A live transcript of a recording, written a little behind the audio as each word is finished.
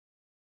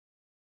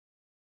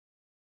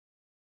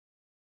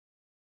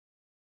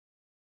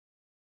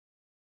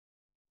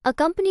A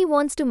company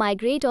wants to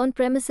migrate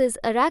on-premises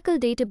Oracle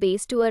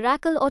database to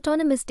Oracle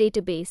Autonomous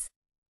Database.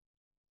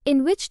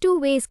 In which two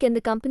ways can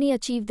the company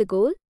achieve the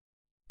goal?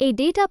 A.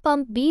 Data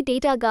pump, B.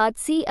 Data guard,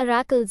 C.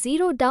 Oracle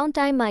Zero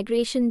Downtime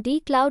Migration, D.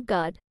 Cloud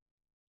Guard.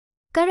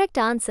 Correct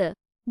answer: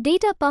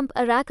 Data pump,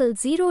 Oracle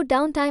Zero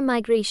Downtime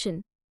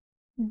Migration.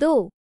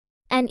 Though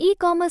an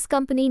e-commerce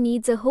company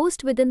needs a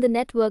host within the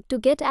network to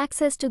get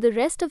access to the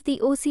rest of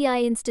the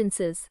OCI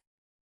instances,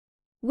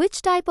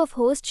 which type of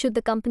host should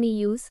the company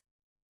use?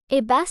 A.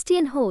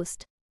 Bastion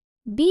host,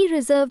 B.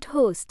 Reserved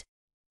host,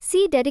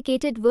 C.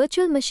 Dedicated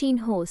virtual machine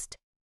host,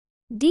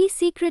 D.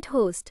 Secret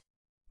host.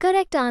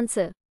 Correct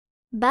answer: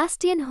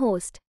 Bastion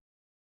host.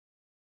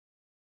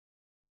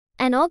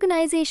 An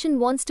organization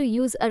wants to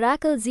use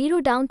Oracle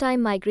Zero Downtime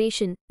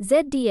Migration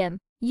 (ZDM)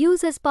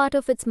 use as part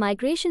of its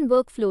migration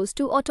workflows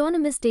to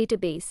Autonomous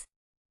Database.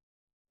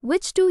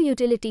 Which two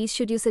utilities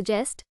should you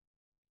suggest?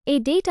 A.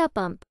 Data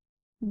pump,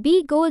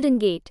 B. Golden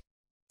Gate,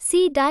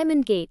 C.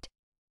 Diamond Gate,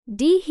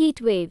 D.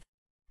 Heatwave.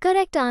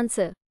 Correct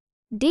answer: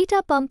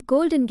 Data pump,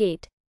 Golden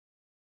Gate.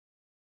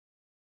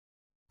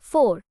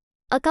 4.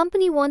 A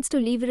company wants to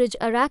leverage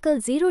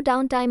Oracle Zero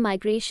Downtime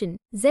Migration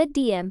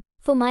 (ZDM)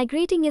 for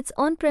migrating its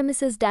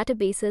on-premises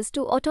databases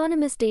to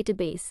Autonomous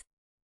Database.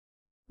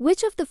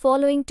 Which of the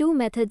following two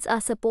methods are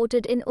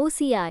supported in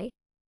OCI?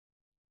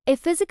 A.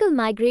 Physical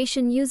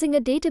migration using a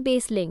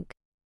database link,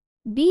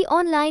 B.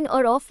 Online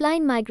or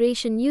offline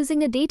migration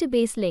using a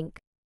database link,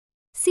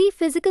 C.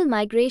 Physical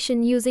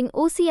migration using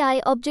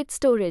OCI object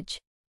storage,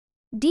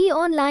 D.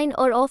 Online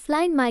or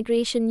offline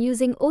migration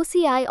using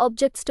OCI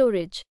object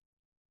storage.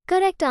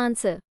 Correct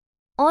answer: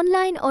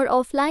 Online or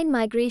offline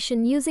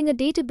migration using a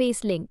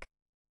database link.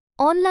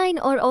 Online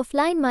or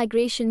offline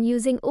migration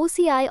using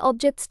OCI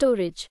object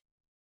storage.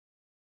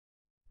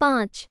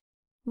 5.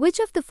 Which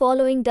of the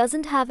following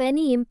doesn't have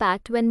any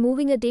impact when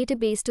moving a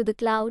database to the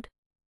cloud?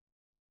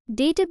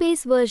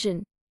 Database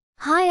version,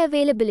 high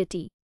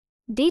availability,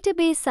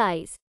 database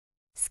size,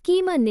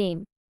 schema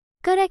name.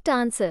 Correct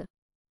answer: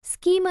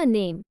 Schema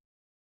name.